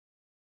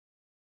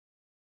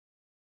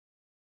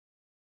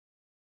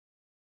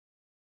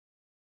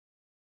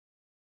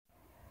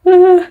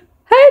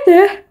Hi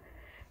there.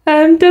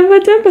 I'm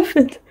Dumba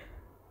Dumbafant.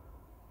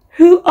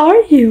 Who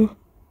are you?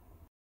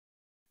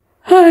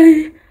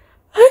 I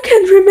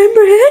can't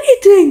remember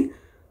anything.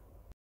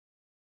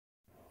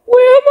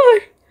 Where am I?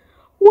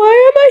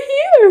 Why am I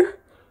here?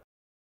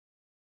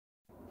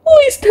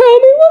 Please tell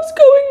me what's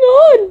going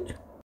on.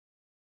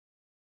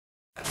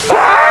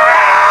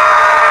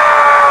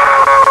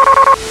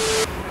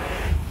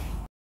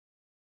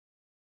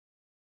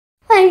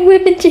 I'm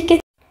whipping chicken.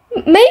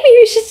 Maybe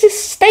we should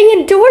just stay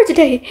indoors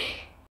today.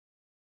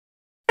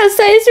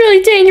 Outside is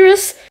really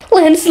dangerous.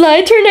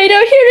 Landslide, tornado,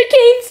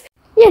 hurricanes.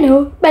 You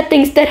know, bad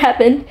things that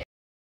happen.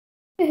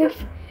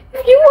 If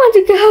you want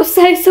to go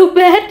outside so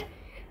bad,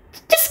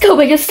 just go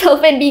by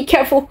yourself and be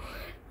careful.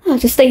 I'll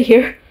just stay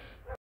here.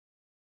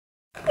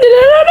 No,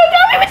 not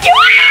me with you!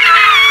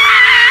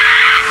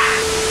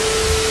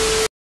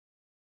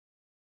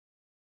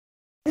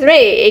 It's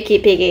really icky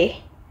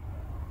piggy.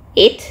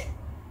 Eat?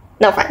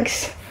 No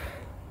thanks.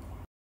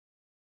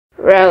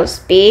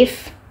 Roast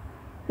beef?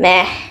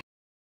 Meh.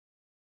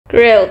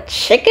 Grilled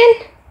chicken?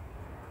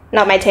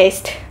 Not my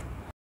taste.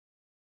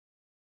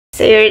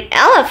 Seared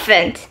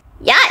elephant?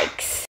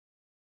 Yikes!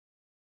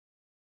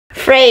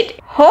 Fried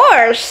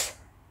horse?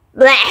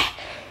 Bleh!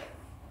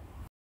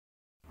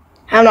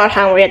 I'm not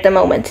hungry at the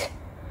moment.